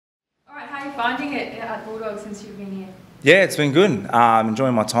are you finding it at Bulldogs since you've been here? Yeah, it's been good.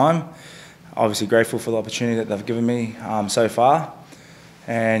 Enjoying my time. Obviously grateful for the opportunity that they've given me so far.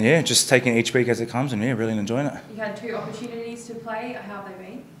 And yeah, just taking each week as it comes and yeah, really enjoying it. You had 2 opportunities to play. How have they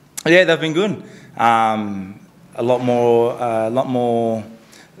been? Yeah, they've been good. A lot more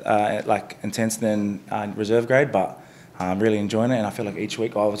like intense than reserve grade, but I'm really enjoying it. And I feel like each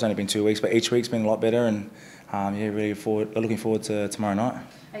week, it's only been 2 weeks, but each week's been a lot better. And yeah, really looking forward to tomorrow night.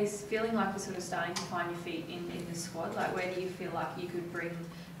 Are you feeling like you're sort of starting to find your feet in the squad? Like, where do you feel like you could bring?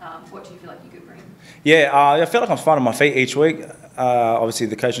 What do you feel like you could bring? Yeah, I feel like I'm finding my feet each week. Obviously,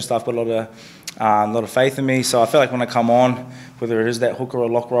 the coaching staff got a lot of faith in me, so I feel like when I come on, whether it is that hooker or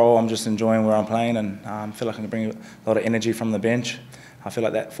lock role, I'm just enjoying where I'm playing, and I feel like I can bring a lot of energy from the bench. I feel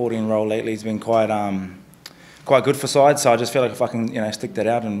like that 14 role lately has been quite good for sides, so I just feel like if I can stick that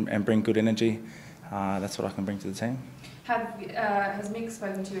out and bring good energy, that's what I can bring to the team. Has Mick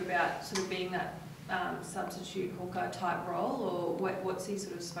spoken to you about sort of being that substitute hooker type role, or what's he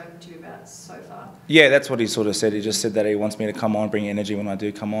sort of spoken to you about so far? Yeah, that's what he sort of said. He just said that he wants me to come on, bring energy when I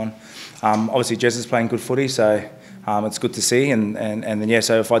do come on. Obviously, Jez is playing good footy, so it's good to see. And then yeah,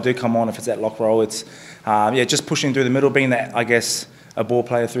 so if I do come on, if it's that lock role, it's just pushing through the middle, being that I guess a ball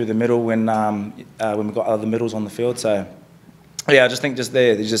player through the middle when we've got other middles on the field. So yeah, I just think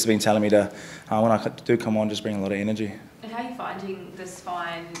they've just been telling me to when I do come on, just bring a lot of energy. And how are you finding the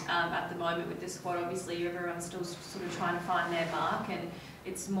spine at the moment with this squad? Obviously, everyone's still sort of trying to find their mark, and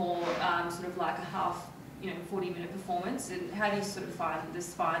it's more sort of like a half, 40-minute performance. And how do you sort of find the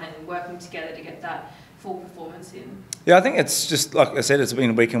spine and working together to get that full performance in? Yeah, I think it's just like I said, it's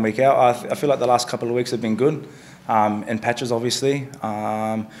been week in, week out. I feel like the last couple of weeks have been good. In patches, obviously,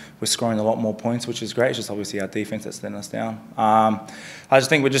 we're scoring a lot more points, which is great. It's just obviously our defence that's letting us down. I just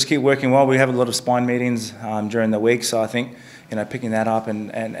think we just keep working well. We have a lot of spine meetings during the week, so I think picking that up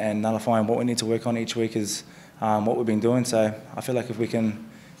and nullifying what we need to work on each week is what we've been doing. So I feel like if we can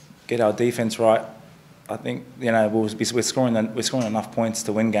get our defence right, I think we're scoring enough points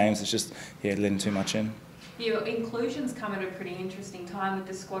to win games. It's just letting too much in. Your inclusions come at a pretty interesting time with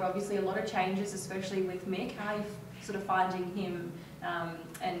the squad. Obviously, a lot of changes, especially with Mick. How are you sort of finding him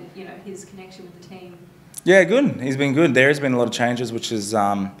and his connection with the team? Yeah, good. He's been good. There has been a lot of changes, which is,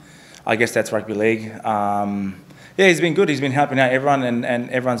 I guess that's rugby league. Yeah, he's been good. He's been helping out everyone,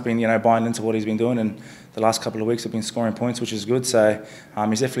 and everyone's been buying into what he's been doing. And the last couple of weeks have been scoring points, which is good. So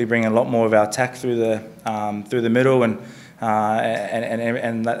he's definitely bringing a lot more of our attack through the middle and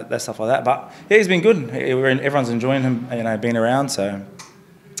that stuff like that. But yeah, he's been good. Everyone's enjoying him, being around. So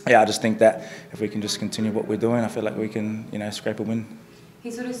yeah, I just think that if we can just continue what we're doing, I feel like we can, scrape a win.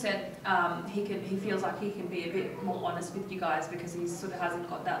 He sort of said he feels like he can be a bit more honest with you guys because he sort of hasn't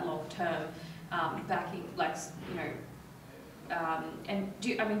got that long-term backing, and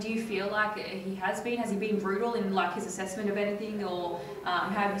do you feel like he has been? Has he been brutal in his assessment of anything, or how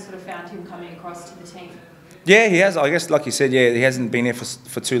have you sort of found him coming across to the team? Yeah, he has. I guess, like you said, he hasn't been here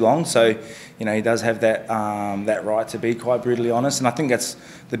for too long, so he does have that right to be quite brutally honest, and I think that's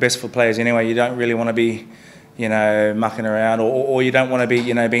the best for players anyway. You don't really want to be, mucking around, or you don't want to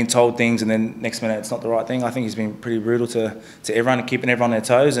be, being told things and then next minute it's not the right thing. I think he's been pretty brutal to everyone and keeping everyone on their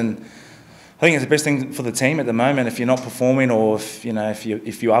toes, and I think it's the best thing for the team at the moment. If you're not performing, or if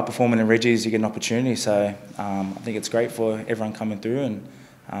you are performing in Reggie's, you get an opportunity. So I think it's great for everyone coming through,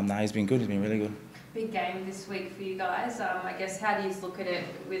 and he's been good. He's been really good. Big game this week for you guys. I guess, how do you look at it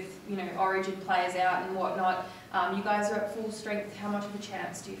with Origin players out and whatnot? You guys are at full strength. How much of a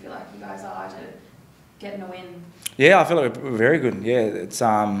chance do you feel like you guys are to getting a win? Yeah, I feel like we're very good. Yeah, it's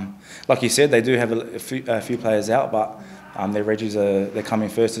like you said, they do have a few players out, but their Reggies they're coming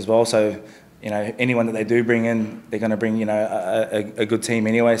first as well. So anyone that they do bring in, they're going to bring a good team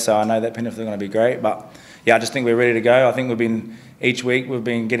anyway. So I know that Penrith are going to be great, but yeah, I just think we're ready to go. I think each week we've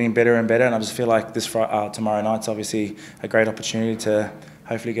been getting better and better, and I just feel like tomorrow night's obviously a great opportunity to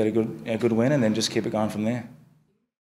hopefully get a good win and then just keep it going from there.